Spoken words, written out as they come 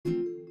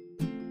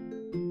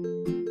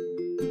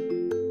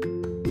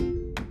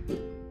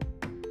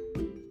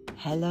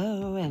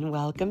Hello and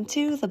welcome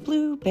to the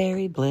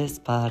Blueberry Bliss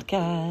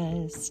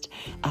podcast.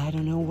 I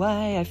don't know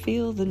why I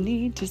feel the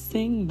need to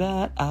sing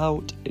that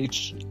out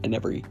each and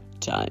every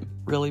time.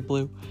 Really,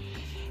 Blue?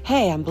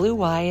 Hey, I'm Blue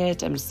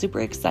Wyatt. I'm super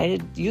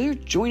excited. You're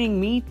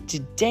joining me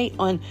today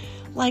on,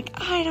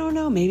 I don't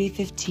know, maybe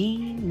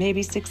 15,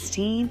 maybe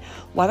 16.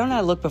 Why don't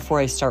I look before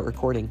I start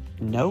recording?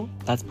 No,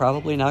 that's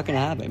probably not going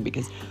to happen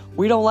because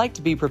we don't like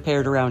to be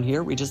prepared around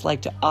here. We just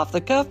like to off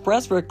the cuff,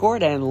 press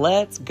record, and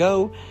let's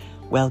go.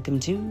 Welcome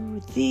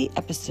to the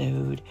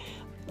episode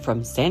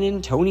from San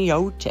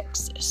Antonio,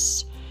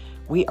 Texas.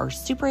 We are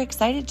super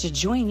excited to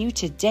join you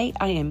today.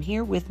 I am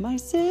here with my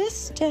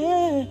sister,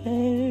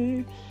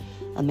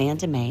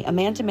 Amanda Mae.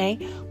 Amanda Mae,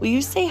 will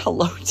you say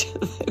hello to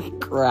the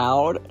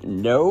crowd?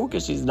 No,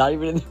 because she's not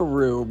even in the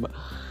room.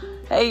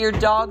 Hey, your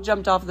dog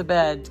jumped off the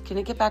bed. Can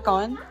it get back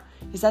on?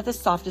 Is that the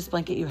softest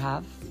blanket you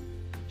have?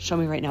 Show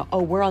me right now.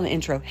 Oh, we're on the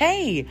intro.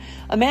 Hey,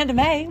 Amanda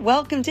Mae,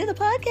 welcome to the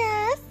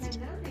podcast.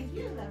 Hello, thank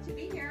you. Love to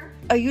be here.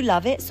 Oh, you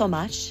love it so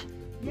much?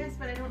 Yes,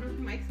 but I don't know if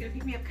the mic's going to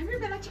pick me up. Come here,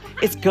 Bella.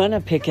 It's going to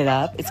pick it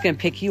up. It's going to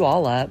pick you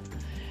all up.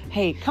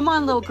 Hey, come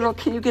on, little girl.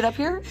 Can you get up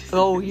here?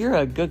 Oh, you're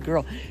a good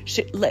girl.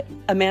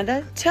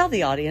 Amanda, tell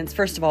the audience,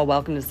 first of all,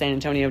 welcome to San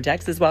Antonio,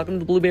 Texas. Welcome to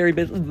the Blueberry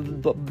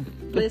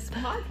Bliss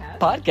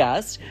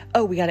podcast.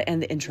 Oh, we got to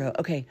end the intro.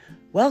 Okay,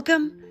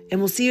 welcome, and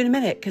we'll see you in a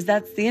minute because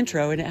that's the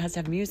intro, and it has to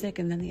have music,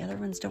 and then the other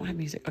ones don't have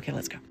music. Okay,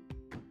 let's go.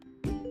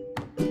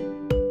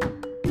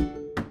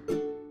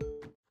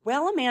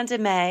 Well, Amanda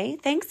Mae,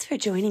 thanks for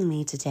joining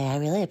me today. I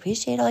really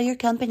appreciate all your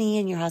company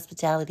and your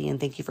hospitality, and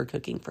thank you for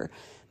cooking for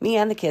me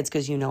and the kids,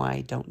 because you know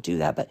I don't do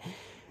that. But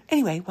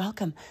anyway,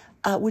 welcome.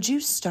 Would you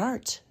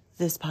start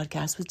this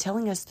podcast with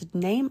telling us the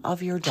name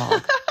of your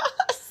dog?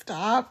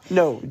 Stop.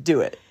 No, do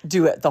it.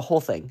 Do it, the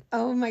whole thing.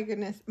 Oh, my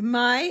goodness.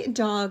 My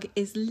dog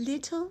is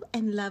little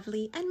and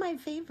lovely and my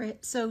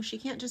favorite, so she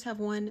can't just have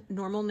one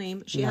normal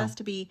name. She has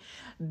to be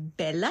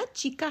Bella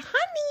Chica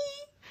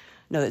Honey.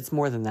 No, it's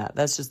more than that.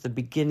 That's just the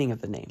beginning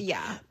of the name.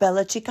 Yeah.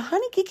 Bella Chica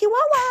Honey Kiki Wawa.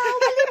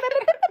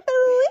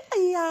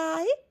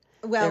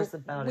 Well,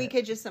 we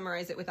could just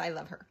summarize it with I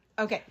love her.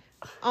 Okay.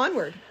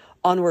 Onward.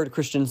 Onward,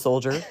 Christian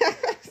soldier.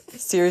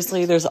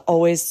 Seriously, there's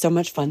always so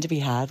much fun to be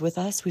had with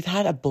us. We've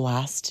had a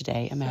blast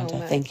today, Amanda.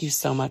 Thank you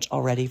so much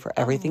already for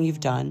everything you've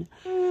done.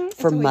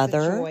 For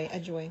Mother. A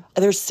joy.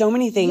 There's so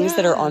many things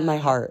that are on my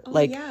heart.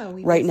 Right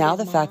now,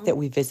 the Mom. fact that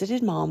we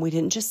visited Mom, we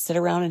didn't just sit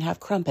around and have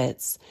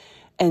crumpets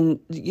and,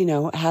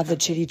 have the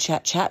chitty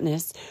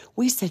chatness.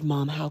 We said,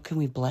 Mom, how can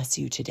we bless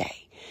you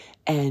today?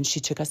 And she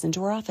took us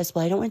into her office.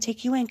 Well, I don't want to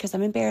take you in because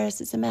I'm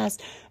embarrassed. It's a mess.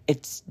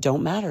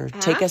 Don't matter.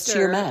 Take us to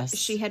your mess.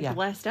 She had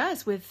blessed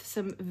us with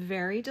some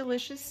very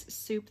delicious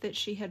soup that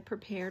she had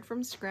prepared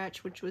from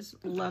scratch, which was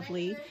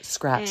lovely.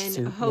 Scratch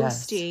soup, and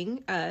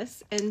hosting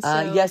us. And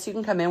so, yes, you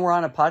can come in. We're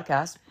on a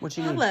podcast. What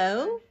you need?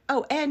 Hello.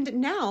 Oh, and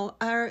now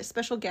our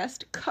special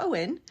guest,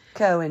 Cohen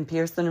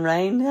Pearson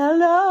Rain.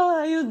 Hello,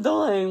 how you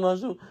doing?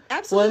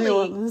 Absolutely. What do you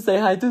want to say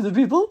hi to the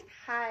people?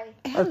 Hi.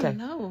 Okay.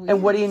 Hello,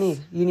 And what do you need?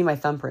 You need my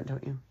thumbprint,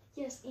 don't you?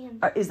 Yes, and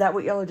Is that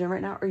what y'all are doing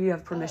right now? Or you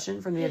have permission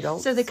from the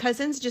adults? So the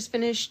cousins just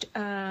finished,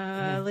 4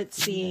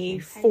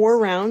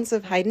 rounds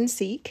of hide and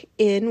seek,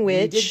 in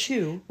which did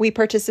too. We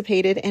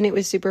participated, and it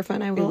was super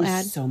fun. I will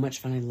add. So much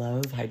fun. I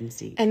love hide and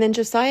seek. And then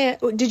Josiah,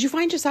 did you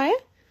find Josiah?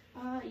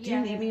 Do you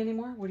need me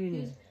anymore? What do you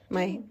need?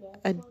 My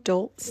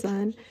adult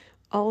son.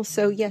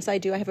 Also, yes, I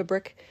do. I have a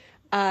brick.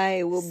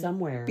 I will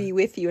be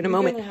with you in a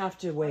moment. You're going to have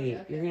to wait.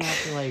 You're going to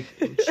have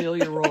to chill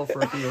your roll for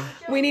a few.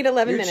 We need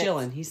 11 minutes. You're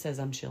chilling. He says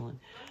I'm chilling.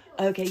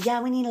 Okay,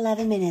 yeah, we need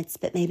 11 minutes,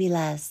 but maybe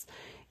less.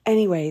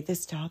 Anyway,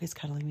 this dog is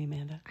cuddling me,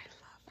 Amanda.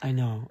 I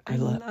know. I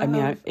love.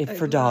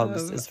 For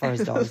dogs, as far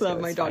as dogs I love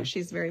go, my dog. fine.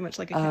 She's very much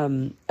like a cat.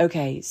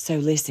 Okay, so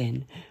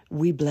listen,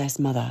 we bless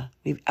Mother.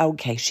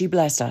 She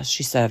blessed us.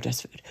 She served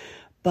us food.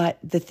 But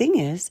the thing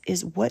is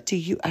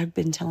I've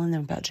been telling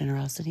them about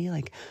generosity.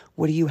 Like,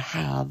 what do you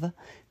have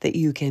that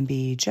you can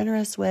be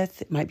generous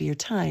with? It might be your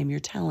time,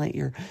 your talent,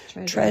 your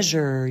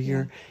treasure,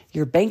 your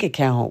bank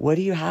account. What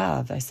do you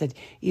have? I said,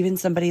 even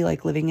somebody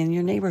like living in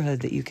your neighborhood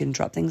that you can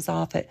drop things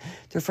off at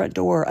their front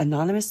door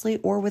anonymously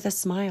or with a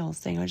smile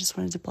saying, I just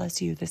wanted to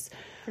bless you this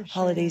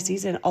holiday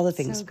season. All the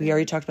things. We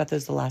already talked about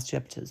those the last 2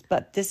 episodes.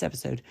 But this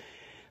episode,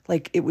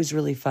 it was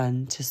really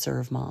fun to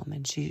serve Mom.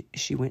 And she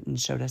went and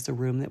showed us a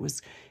room that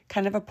was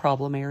kind of a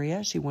problem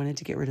area. She wanted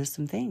to get rid of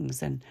some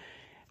things. And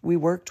we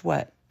worked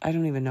I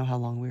don't even know how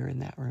long we were in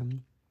that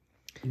room,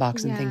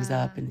 boxing things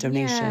up and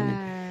donation.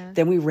 Yeah. And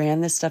then we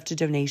ran this stuff to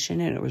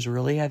donation, and it was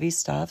really heavy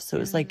stuff. So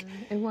it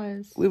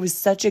was it was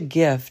such a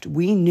gift.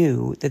 We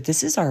knew that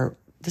this is our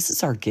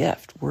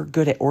gift. We're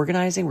good at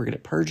organizing. We're good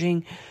at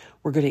purging.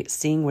 We're good at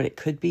seeing what it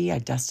could be. I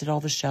dusted all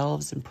the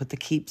shelves and put the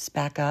keeps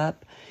back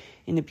up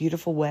in a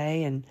beautiful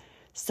way. And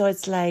So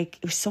it's like,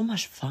 it was so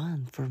much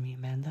fun for me,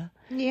 Amanda.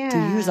 Yeah. To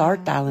use our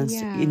talents.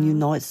 And you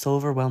know, it's so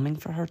overwhelming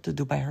for her to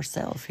do by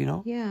herself, you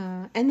know?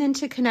 Yeah. And then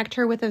to connect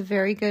her with a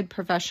very good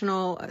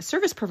professional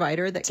service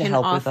provider that To can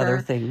help offer. with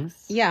other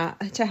things. Yeah.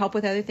 To help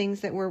with other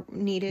things that were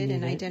needed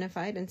and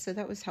identified. And so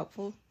that was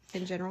helpful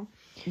in general.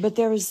 But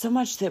there was so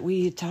much that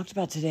we talked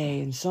about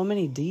today and so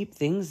many deep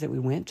things that we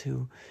went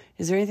to.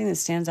 Is there anything that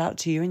stands out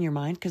to you in your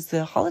mind? Because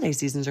the holiday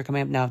seasons are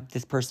coming up now.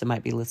 This person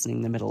might be listening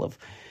in the middle of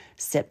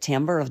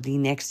September of the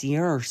next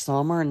year or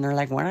summer, and they're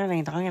like, what are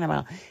they talking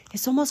about?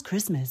 It's almost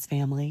Christmas,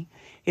 family.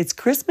 It's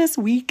Christmas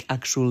week,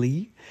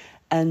 actually.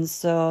 And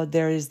so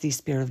there is the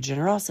spirit of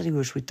generosity,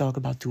 which we talk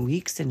about 2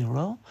 weeks in a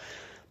row.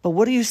 But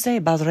what do you say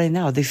about right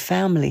now, the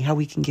family, how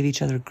we can give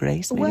each other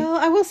grace? Maybe? Well,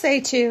 I will say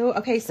too,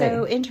 okay,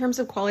 so in terms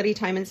of quality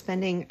time and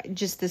spending,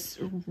 just this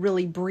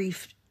really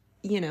brief,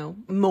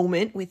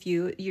 moment with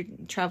you, you're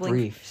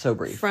traveling so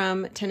brief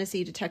from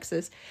Tennessee to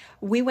Texas.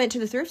 We went to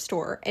the thrift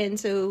store, and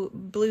so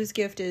Blue's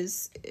gift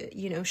is,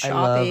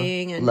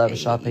 shopping I love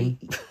shopping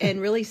and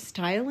really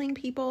styling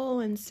people.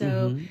 And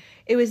so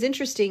it was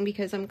interesting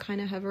because I'm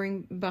kind of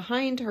hovering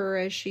behind her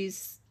as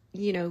she's,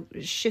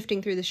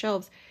 shifting through the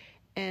shelves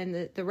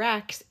and the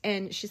racks,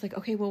 and she's like,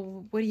 okay,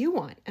 well, what do you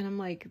want? And I'm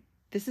like,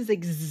 this is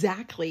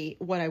exactly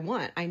what I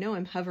want. I know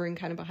I'm hovering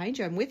kind of behind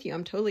you. I'm with you.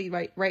 I'm totally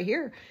right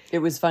here. It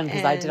was fun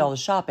because I did all the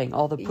shopping,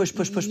 all the push.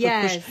 What do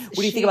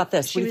you think about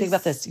this? What do you think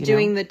about this?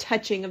 Doing the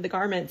touching of the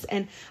garments.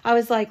 And I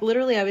was like,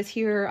 literally, I was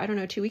here,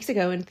 2 weeks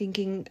ago and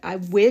thinking, I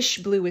wish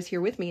Blue was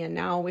here with me. And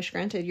now, wish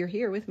granted, you're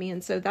here with me.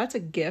 And so that's a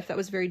gift. That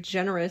was very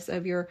generous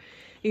of your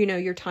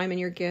time and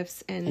your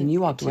gifts. And you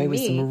walked away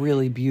with some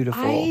really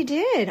beautiful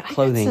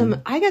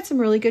clothing. I got some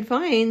really good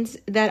finds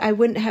that I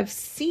wouldn't have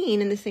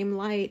seen in the same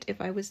light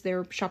if I was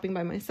there shopping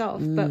by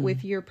myself. But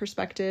with your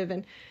perspective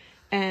and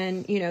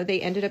they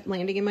ended up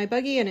landing in my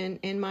buggy and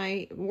in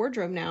my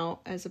wardrobe now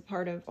as a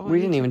part of. We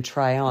didn't even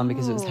try on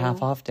because it was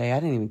half off day. I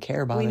didn't even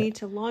care about it. We need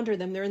to launder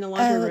them. They're in the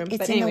laundry room.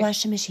 It's in the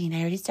washing machine.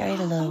 I already started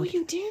a load. Oh,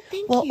 you did?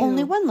 Thank you. Well,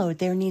 only one load.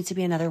 There needs to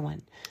be another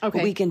one. Okay.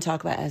 But we can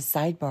talk about as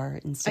sidebar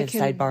instead of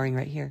sidebarring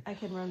right here. I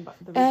can run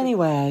the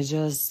Anyway,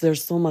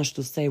 there's so much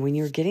to say. When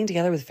you're getting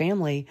together with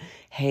family,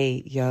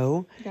 hey,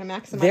 you gotta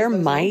maximize there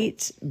those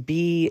might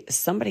be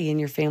somebody in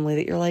your family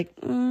that you're like,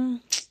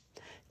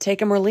 take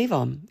them or leave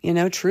them,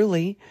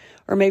 truly.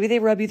 Or maybe they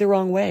rub you the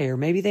wrong way, or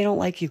maybe they don't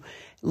like you.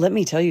 Let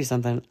me tell you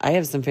something. I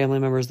have some family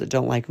members that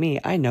don't like me.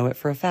 I know it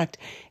for a fact.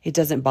 It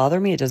doesn't bother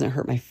me. It doesn't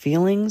hurt my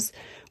feelings.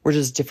 We're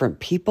just different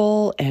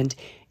people. And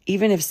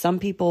even if some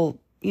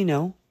people,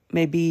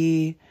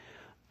 maybe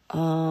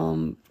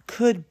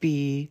could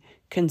be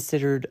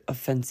considered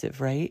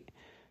offensive, right?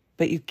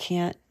 But you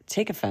can't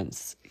take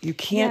offense. You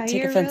can't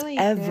take offense really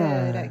ever.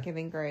 Good at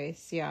giving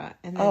grace, yeah.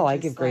 And I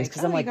give grace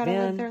because I'm like, they gotta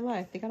man, live their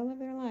life. They gotta live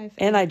their life,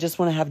 and I just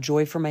want to have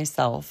joy for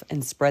myself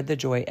and spread the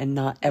joy and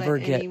not ever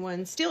get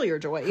anyone steal your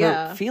joy.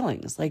 Hurt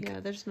feelings.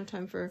 There's no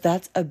time for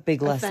that's a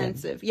big lesson.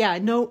 Offensive,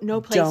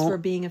 no place for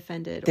being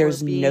offended.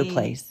 There's no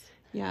place,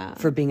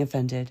 for being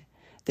offended.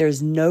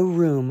 There's no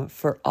room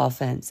for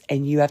offense,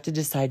 and you have to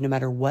decide no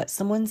matter what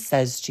someone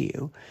says to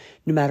you,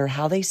 no matter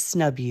how they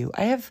snub you.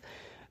 I have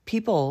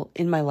people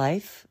in my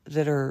life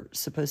that are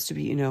supposed to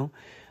be,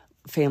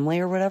 family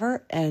or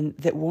whatever, and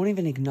that won't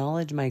even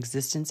acknowledge my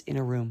existence in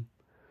a room.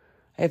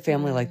 I have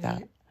family like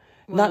that.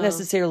 Well, not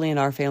necessarily in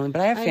our family,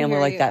 but I have family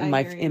like that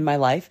in my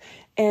life.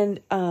 And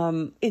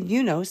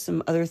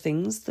some other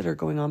things that are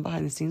going on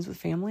behind the scenes with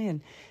family and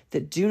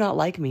that do not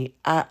like me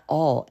at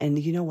all. And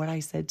you know what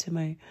I said to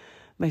my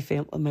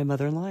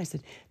mother-in-law? I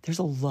said, there's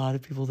a lot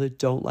of people that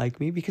don't like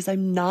me because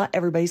I'm not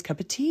everybody's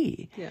cup of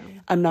tea. Yeah.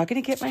 I'm not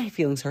going to get my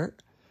feelings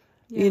hurt.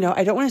 Yeah.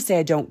 I don't want to say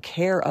I don't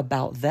care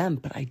about them,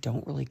 but I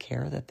don't really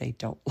care that they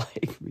don't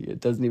like me.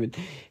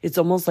 It's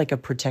almost like a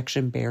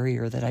protection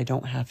barrier that I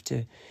don't have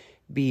to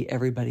be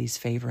everybody's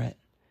favorite.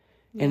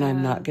 Yeah. And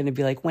I'm not going to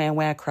be like,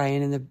 wah,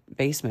 crying in the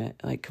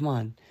basement. Like, come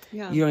on.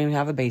 Yeah. You don't even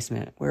have a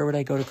basement. Where would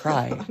I go to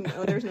cry?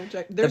 No, there's no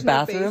the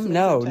bathroom?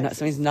 No,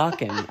 somebody's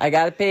knocking. I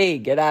got to pee.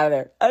 Get out of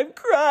there. I'm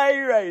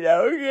crying right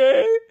now,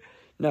 okay?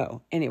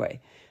 No. Anyway,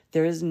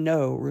 there is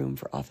no room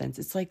for offense.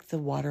 It's like the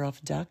water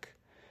off duck.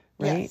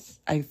 Right? Yes.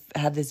 I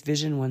had this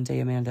vision one day,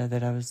 Amanda,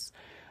 that I was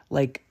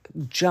like,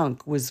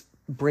 junk was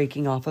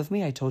breaking off of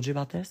me. I told you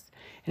about this.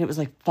 And it was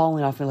like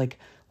falling off me,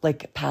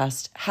 like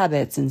past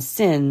habits and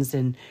sins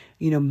and,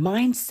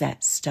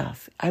 mindset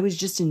stuff. I was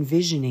just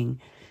envisioning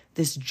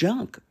this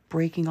junk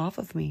breaking off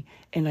of me.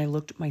 And I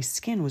looked, my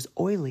skin was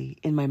oily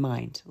in my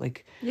mind.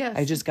 Like, yes.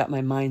 I just got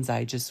my mind's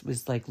eye, just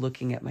was like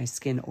looking at my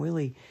skin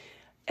oily.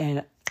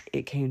 And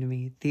it came to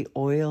me, the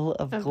oil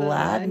of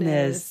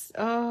gladness.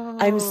 Oh.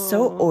 I'm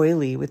so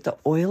oily with the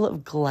oil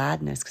of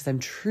gladness because I'm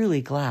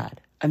truly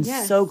glad. I'm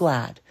so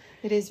glad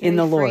it is in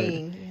the Lord.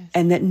 Yes.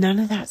 And that none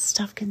of that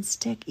stuff can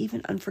stick.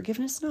 Even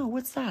unforgiveness. No,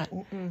 what's that?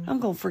 I'm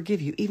going to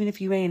forgive you even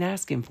if you ain't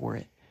asking for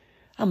it.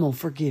 I'm going to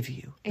forgive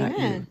you.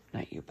 Amen.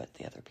 Not you, but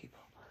the other people.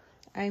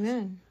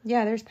 Amen.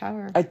 Yeah, there's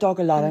power. I talk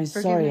a lot. I'm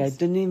sorry. I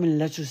didn't even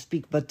let you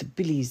speak, but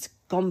please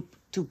come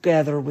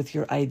together with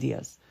your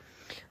ideas.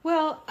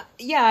 Well,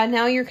 yeah,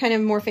 now you're kind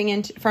of morphing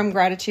into from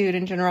gratitude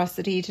and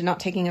generosity to not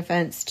taking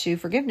offense to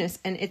forgiveness.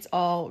 And it's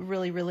all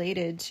really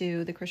related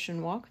to the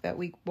Christian walk that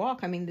we walk.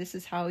 I mean, this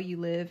is how you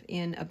live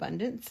in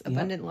abundance,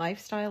 abundant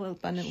lifestyle,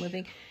 abundant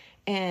living,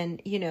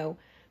 and,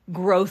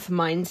 growth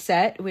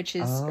mindset, which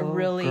is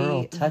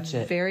really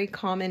very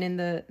common in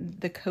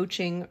the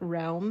coaching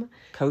realm.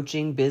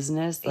 Coaching,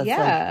 business. That's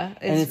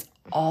and it's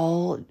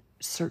all...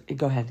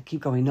 Go ahead.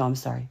 Keep going. No, I'm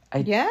sorry.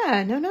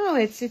 No.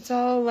 It's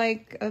all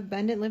like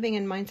abundant living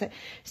and mindset.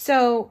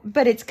 So,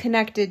 but it's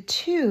connected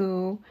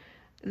to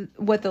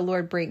what the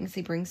Lord brings.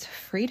 He brings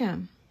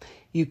freedom.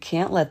 You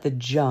can't let the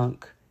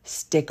junk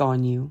stick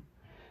on you,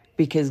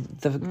 because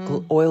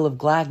the oil of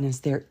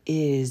gladness, there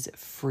is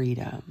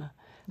freedom.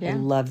 Yeah. I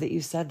love that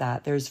you said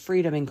that. There's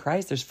freedom in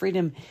Christ. There's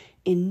freedom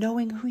in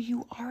knowing who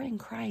you are in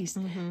Christ.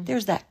 Mm-hmm.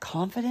 There's that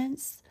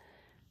confidence.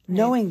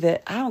 Knowing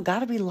that I don't got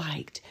to be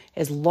liked,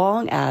 as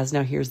long as,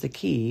 now here's the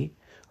key,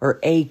 or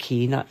a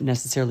key, not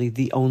necessarily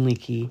the only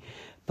key,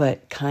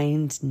 but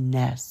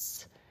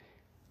kindness.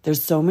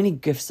 There's so many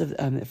gifts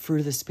of fruit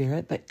of the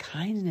Spirit, but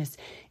kindness,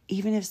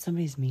 even if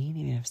somebody's mean,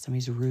 even if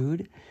somebody's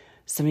rude,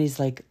 somebody's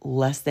like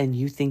less than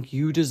you think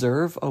you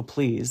deserve, oh,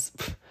 please.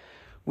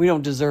 We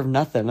don't deserve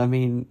nothing. I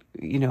mean,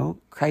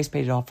 Christ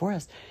paid it all for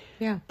us.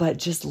 Yeah. But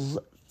just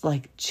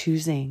like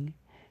choosing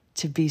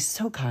to be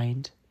so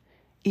kind,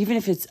 even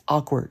if it's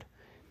awkward,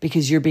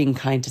 because you're being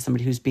kind to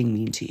somebody who's being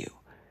mean to you.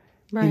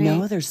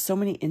 Right. There's so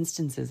many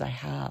instances I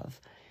have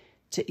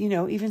to,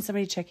 even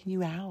somebody checking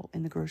you out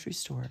in the grocery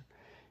store,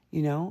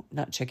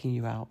 not checking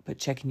you out, but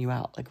checking you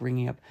out, like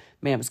ringing up,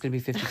 ma'am, it's going to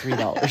be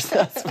 $53.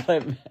 That's what I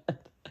meant.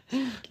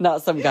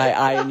 Not some guy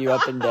eyeing you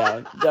up and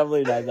down.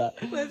 Definitely not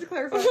that. Let's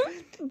clarify.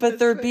 But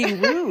they're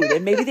being rude,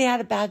 and maybe they had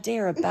a bad day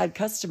or a bad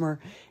customer,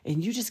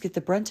 and you just get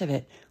the brunt of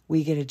it.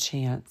 We get a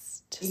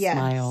chance to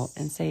smile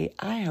and say,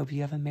 I hope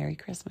you have a Merry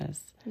Christmas.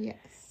 Yes.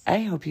 I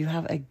hope you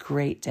have a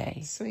great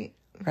day. Sweet.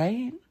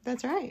 Right?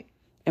 That's right.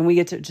 And we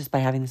get to, just by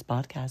having this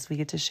podcast, we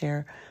get to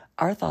share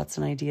our thoughts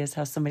and ideas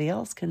how somebody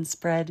else can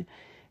spread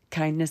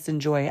kindness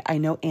and joy. I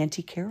know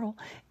Auntie Carol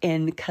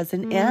and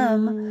Cousin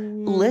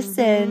M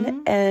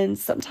listen, and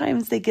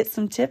sometimes they get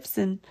some tips,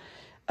 and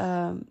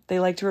they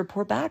like to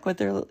report back what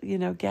they're,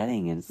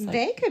 getting. And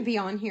they could be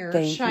on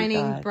here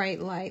shining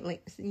bright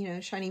light,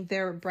 shining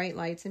their bright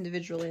lights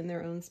individually in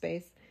their own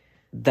space.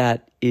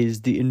 That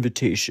is the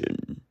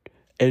invitation.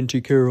 Auntie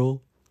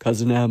Carol,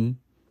 Cousin M.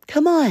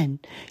 Come on.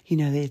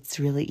 It's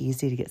really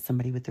easy to get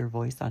somebody with their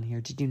voice on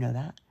here. Did you know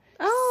that?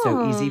 Oh.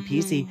 So easy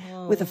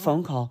peasy with a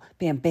phone call.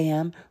 Bam,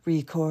 bam,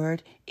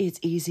 record. It's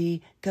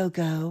easy. Go,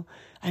 go.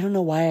 I don't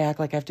know why I act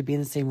like I have to be in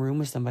the same room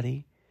with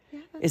somebody.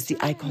 Yeah, it's the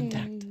eye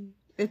contact.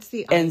 It's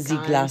the eye and the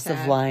glass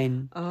of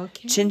wine.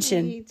 Okay. Chin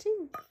chin.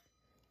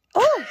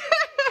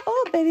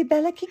 Oh, baby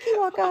Bella Kiki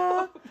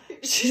Waka.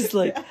 She's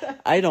like,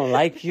 I don't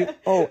like you.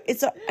 Oh,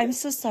 I'm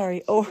so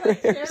sorry. Oh, her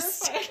hair's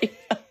sticking.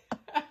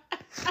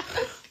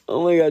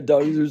 Oh my God,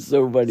 dogs are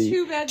so funny.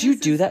 Too bad. Do you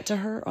do that to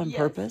her on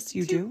purpose?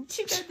 You do?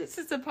 Too bad this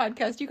is a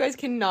podcast. You guys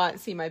cannot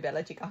see my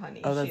Bella Chica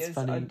honey. Oh, that's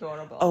funny.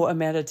 Adorable. Oh,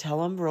 Amanda,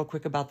 tell them real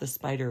quick about the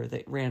spider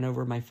that ran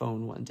over my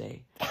phone one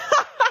day.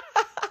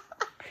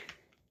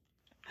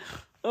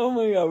 Oh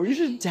my God, we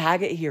should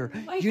tag it here.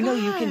 Oh you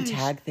can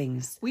tag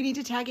things. We need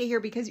to tag it here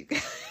because you...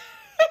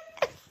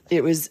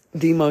 It was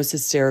the most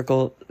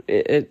hysterical.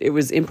 It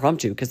was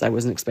impromptu because I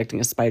wasn't expecting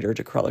a spider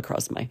to crawl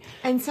across my...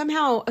 And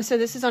somehow, so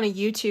this is on a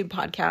YouTube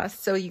podcast,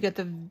 so you get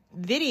the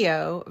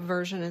video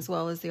version as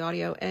well as the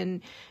audio.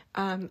 And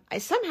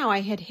somehow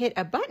I had hit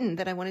a button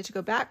that I wanted to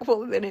go back.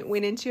 Well, then it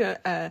went into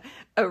a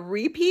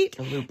repeat.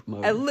 A loop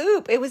mode. A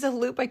loop. It was a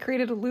loop. I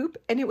created a loop,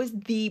 and it was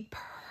the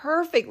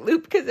perfect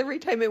loop because every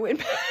time it went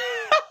back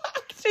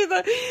to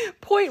the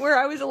point where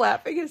I was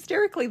laughing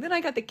hysterically. Then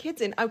I got the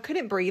kids in. I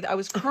couldn't breathe. I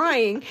was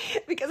crying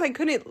because I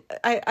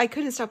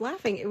couldn't stop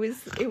laughing. It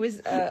was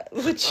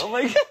legit, oh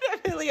my God,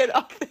 really an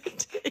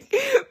authentic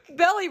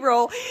belly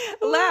roll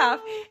laugh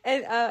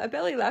and a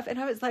belly laugh. And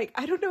I was like,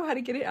 I don't know how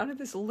to get it out of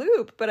this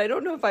loop, but I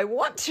don't know if I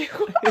want to.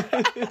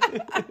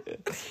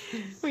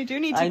 We do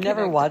need to. I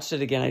never watched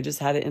it again. I just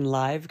had it in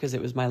live because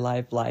it was my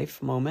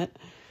life moment.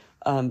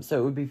 So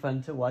it would be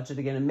fun to watch it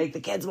again and make the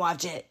kids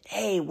watch it.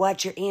 Hey,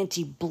 watch your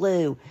Auntie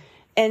Blue.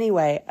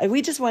 Anyway,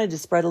 we just wanted to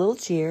spread a little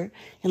cheer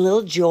and a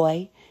little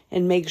joy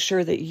and make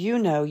sure that you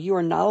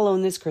are not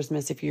alone this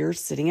Christmas if you're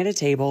sitting at a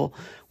table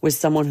with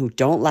someone who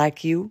don't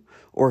like you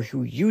or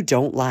who you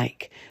don't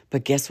like.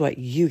 But guess what?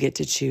 You get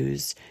to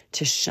choose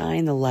to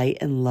shine the light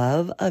and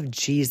love of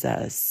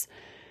Jesus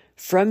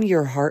from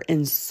your heart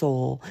and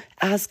soul.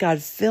 Ask God,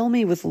 fill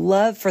me with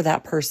love for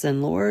that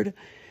person, Lord.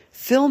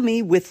 Fill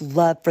me with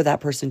love for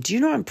that person. Do you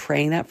know I'm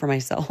praying that for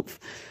myself?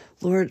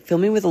 Lord, fill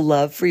me with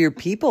love for your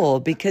people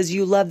because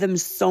you love them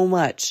so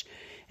much.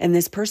 And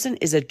this person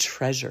is a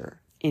treasure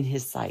in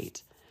his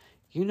sight.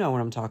 You know what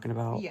I'm talking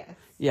about. Yes.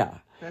 Yeah.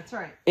 That's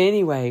right.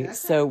 Anyway,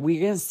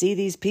 we're going to see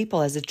these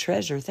people as a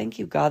treasure. Thank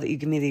you, God, that you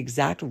give me the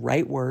exact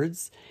right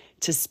words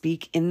to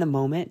speak in the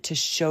moment, to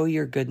show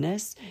your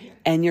goodness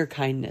and your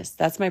kindness.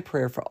 That's my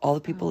prayer for all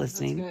the people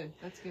listening.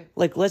 That's good.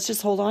 Like, let's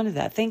just hold on to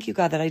that. Thank you,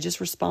 God, that I just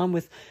respond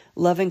with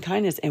love and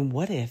kindness. And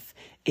what if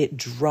it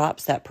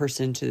drops that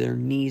person to their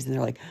knees and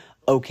they're like,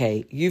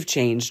 okay, you've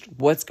changed.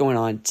 What's going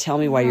on? Tell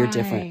me why you're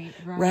different.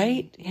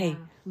 Right? Yeah. Hey,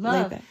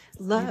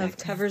 love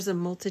covers a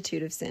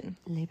multitude of sin.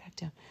 Lay back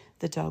down.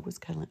 The dog was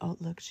cuddling. Oh,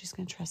 look, she's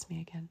going to trust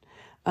me again.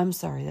 I'm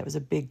sorry. That was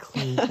a big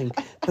clean thing.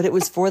 But it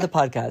was for the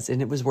podcast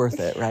and it was worth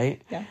it, right?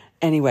 Yeah.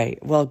 Anyway,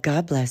 well,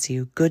 God bless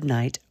you. Good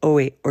night. Oh,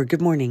 wait. Or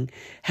good morning.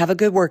 Have a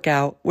good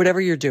workout. Whatever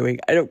you're doing.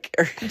 I don't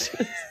care.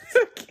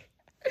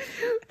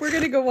 We're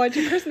going to go watch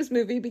a Christmas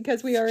movie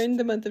because we are in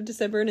the month of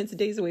December and it's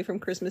days away from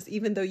Christmas,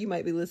 even though you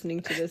might be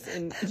listening to this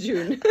in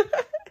June.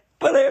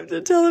 But I have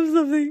to tell him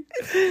something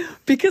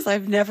because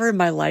I've never in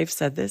my life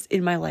said this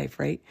in my life,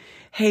 right?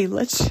 Hey,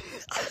 let's...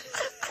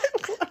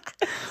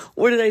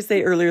 What did I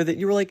say earlier that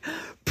you were like,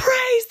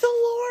 praise the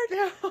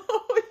Lord?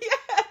 Oh,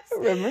 yes.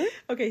 Remember?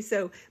 Okay,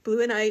 so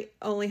Blue and I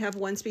only have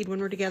one speed when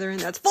we're together, and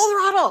that's full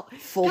throttle.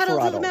 Full Pedal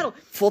throttle. to the metal.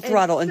 Full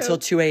throttle until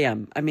 2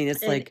 a.m. I mean,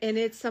 it's like and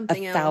it's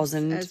something else.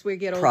 1,000 as we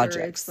get older,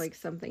 projects. it's like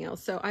something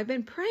else. So I've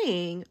been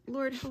praying,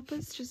 Lord, help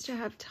us just to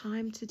have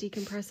time to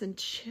decompress and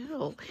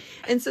chill.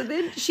 And so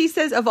then she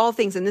says, of all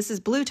things, and this is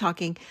Blue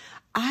talking,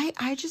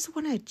 I just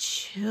want to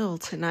chill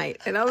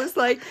tonight. And I was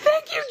like,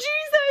 thank you, Jesus.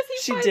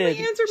 He finally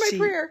answered my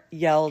prayer.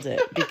 Yelled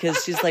it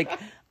because she's like,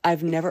 I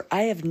have never,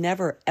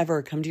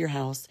 ever come to your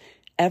house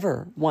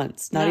ever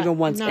once, not even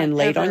once, and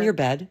laid on your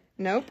bed.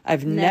 Nope.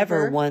 I've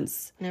never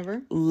once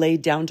Never.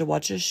 laid down to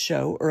watch a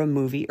show or a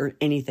movie or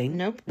anything.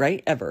 Nope.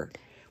 Right? Ever.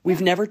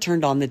 We've never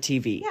turned on the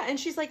TV. Yeah. And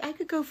she's like, I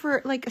could go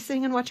for like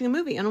sitting and watching a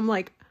movie. And I'm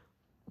like,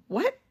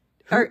 what?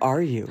 Who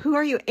are you? Who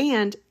are you?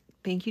 And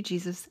thank you,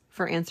 Jesus,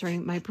 for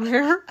answering my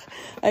prayer.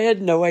 I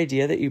had no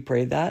idea that you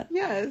prayed that.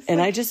 Yes. And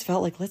I just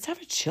felt like, let's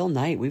have a chill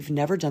night. We've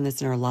never done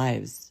this in our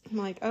lives. I'm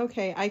like,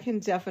 okay, I can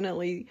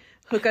definitely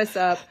hook us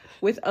up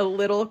with a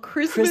little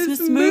Christmas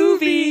movie.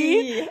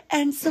 movie.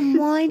 And some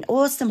wine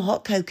or some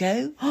hot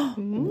cocoa.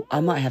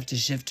 I might have to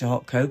shift to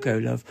hot cocoa,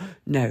 love.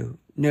 No,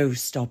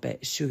 stop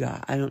it.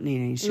 Sugar. I don't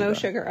need any sugar. No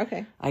sugar.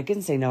 Okay. I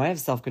can say no. I have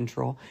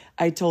self-control.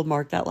 I told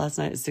Mark that last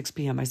night at 6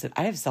 p.m. I said,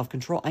 I have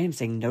self-control. I am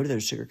saying no to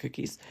those sugar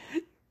cookies.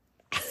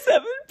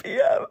 7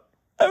 p.m.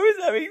 I was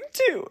having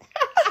 2.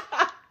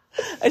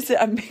 I said,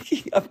 I'm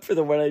making up for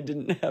the one I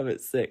didn't have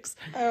at 6.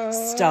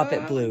 Stop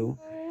it, Blue.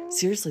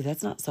 Seriously,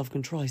 that's not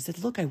self-control. I said,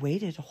 look, I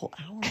waited a whole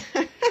hour.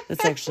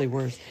 That's actually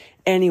worse.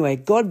 Anyway,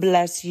 God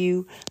bless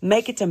you.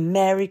 Make it a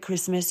Merry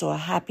Christmas or a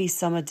happy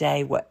summer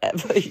day,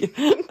 whatever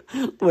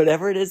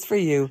it is for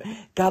you.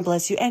 God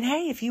bless you. And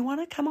hey, if you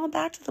want to come on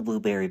back to the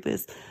Blueberry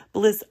Bliss,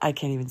 I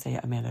can't even say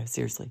it, Amanda,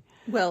 seriously.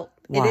 Well,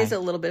 Why? It is a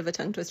little bit of a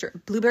tongue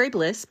twister. Blueberry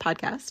Bliss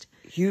podcast.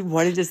 You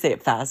wanted to say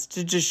it fast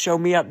to just show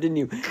me up, didn't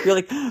you? You're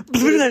like,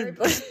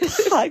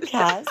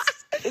 podcast.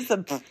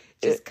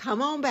 Just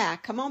come on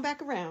back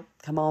around.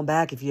 Come on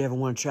back if you ever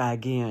want to try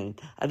again.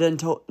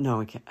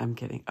 No, I'm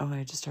kidding. Oh,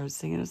 I just started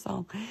singing a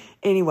song.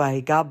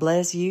 Anyway, God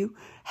bless you.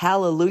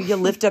 Hallelujah.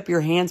 Lift up your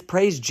hands.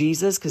 Praise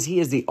Jesus because he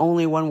is the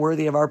only one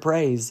worthy of our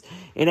praise.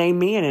 It ain't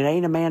me and it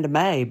ain't Amanda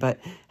Mae. But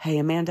hey,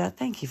 Amanda,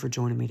 thank you for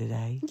joining me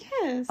today.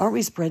 Yes. Aren't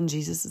we spreading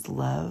Jesus'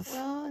 love?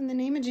 Well, in the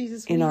name of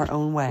Jesus. In our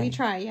own way. We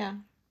try, yeah.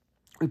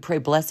 We pray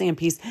blessing and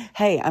peace.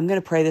 Hey, I'm going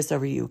to pray this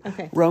over you.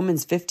 Okay.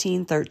 Romans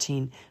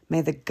 15:13.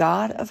 May the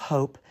God of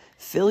hope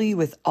fill you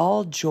with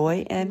all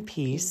joy and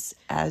peace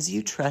as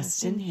you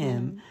trust in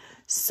him,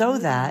 so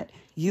that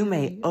you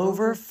may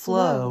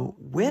overflow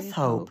with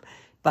hope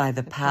by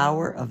the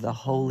power of the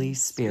Holy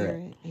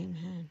Spirit.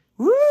 Amen.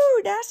 Woo,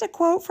 that's a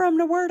quote from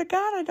the Word of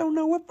God. I don't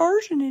know what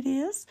version it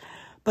is,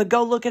 but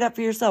go look it up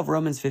for yourself.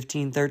 Romans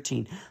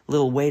 15:13.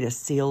 Little way to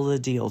seal the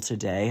deal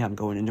today. I'm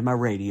going into my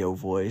radio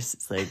voice.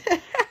 It's like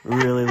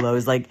really low.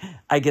 It's like,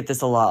 I get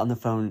this a lot on the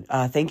phone.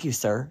 Thank you,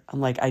 sir. I'm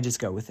like, I just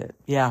go with it.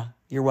 Yeah,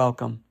 you're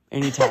welcome.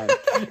 Anytime.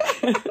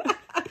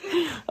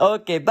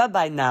 Okay,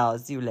 bye-bye now.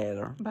 See you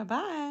later.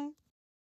 Bye-bye.